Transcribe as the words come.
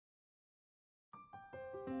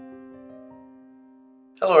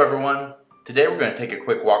Hello everyone. Today we're going to take a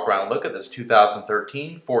quick walk around look at this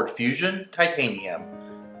 2013 Ford Fusion Titanium.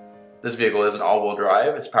 This vehicle is an all-wheel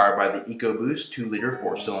drive. It's powered by the EcoBoost 2-liter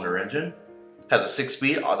 4-cylinder engine. Has a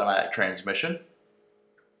 6-speed automatic transmission.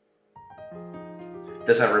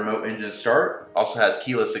 Does have remote engine start. Also has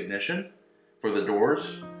keyless ignition for the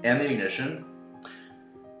doors and the ignition.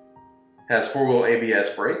 Has 4-wheel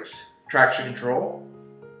ABS brakes, traction control.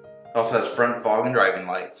 It also has front fog and driving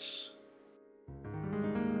lights.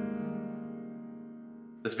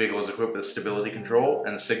 This vehicle is equipped with stability control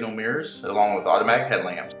and signal mirrors, along with automatic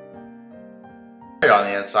headlamps. Right on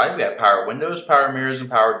the inside, we have power windows, power mirrors, and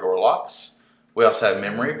power door locks. We also have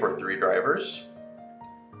memory for 3 drivers.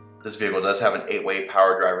 This vehicle does have an 8-way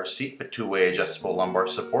power driver's seat with 2-way adjustable lumbar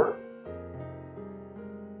support.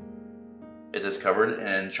 It is covered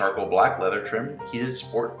in charcoal black leather trim heated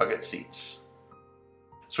sport bucket seats.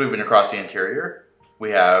 Sweeping across the interior, we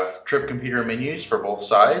have trip computer menus for both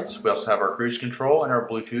sides. We also have our cruise control and our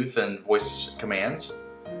Bluetooth and voice commands.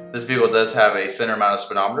 This vehicle does have a center mounted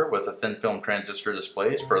speedometer with a thin film transistor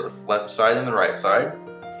displays for the left side and the right side.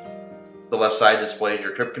 The left side displays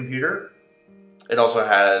your trip computer. It also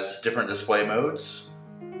has different display modes.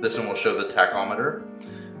 This one will show the tachometer.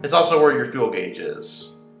 It's also where your fuel gauge is.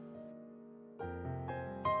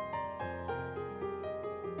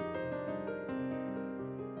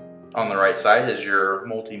 On the right side is your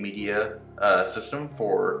multimedia system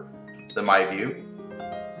for the MyView.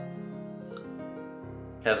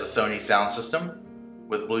 It has a Sony sound system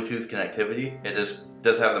with Bluetooth connectivity. It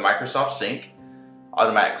does have the Microsoft Sync,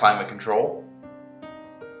 automatic climate control.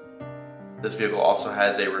 This vehicle also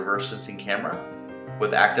has a reverse sensing camera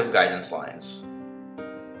with active guidance lines.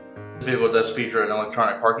 This vehicle does feature an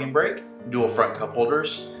electronic parking brake, dual front cup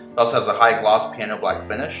holders. It also has a high gloss piano black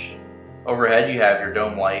finish. Overhead you have your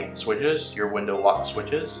dome light switches, your window lock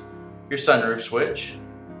switches, your sunroof switch.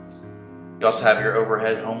 You also have your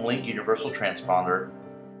overhead home link universal transponder.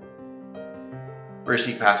 Rear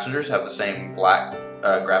seat passengers have the same black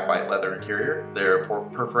graphite leather interior. They're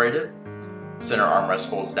perforated. Center armrest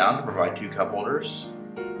folds down to provide 2 cup holders.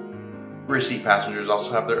 Rear seat passengers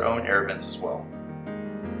also have their own air vents as well.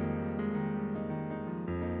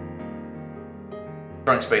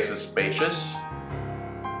 Trunk space is spacious.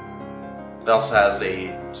 It also has a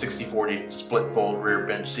 60-40 split fold rear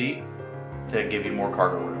bench seat to give you more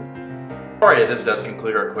cargo room. Alright, this does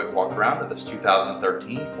conclude our quick walk around of this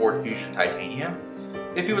 2013 Ford Fusion Titanium.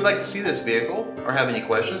 If you would like to see this vehicle or have any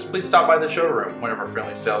questions, please stop by the showroom. One of our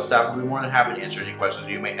friendly sales staff will be more than happy to answer any questions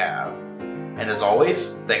you may have. And as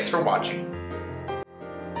always, thanks for watching.